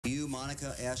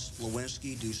Monica S.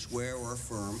 Lewinsky, do swear or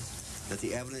affirm that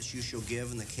the evidence you shall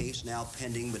give in the case now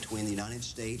pending between the United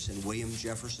States and William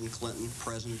Jefferson Clinton,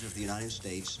 President of the United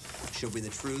States, shall be the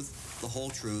truth, the whole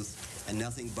truth, and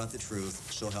nothing but the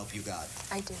truth, so help you God?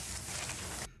 I do.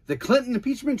 The Clinton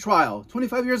impeachment trial,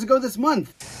 25 years ago this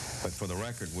month. But for the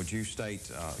record, would you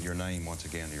state your name once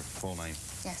again, your full name?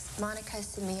 Yes, Monica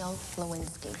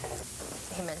Lewinsky.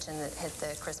 He mentioned that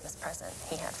the Christmas present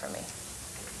he had for me.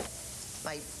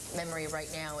 My memory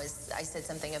right now is I said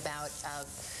something about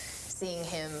seeing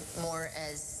him more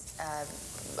as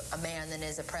a man than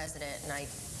as a president, and I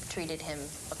treated him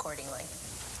accordingly.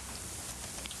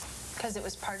 Because it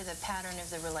was part of the pattern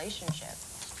of the relationship.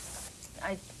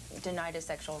 I denied a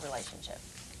sexual relationship.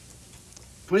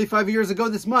 25 years ago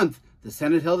this month, the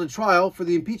Senate held a trial for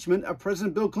the impeachment of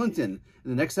President Bill Clinton. In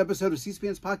the next episode of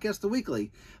C-SPAN's podcast, The Weekly.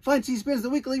 Find C-SPAN's The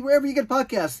Weekly wherever you get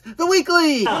podcasts. The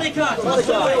Weekly! Monica!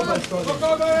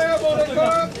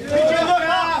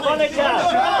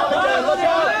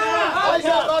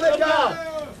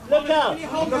 Look out!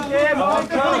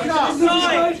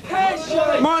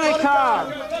 Monica!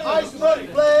 Ice money,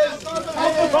 please!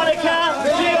 Monica! To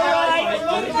your right!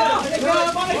 Monica!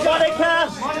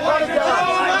 Monica!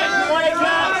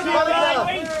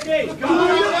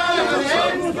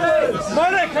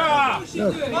 Monica!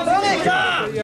 Monica!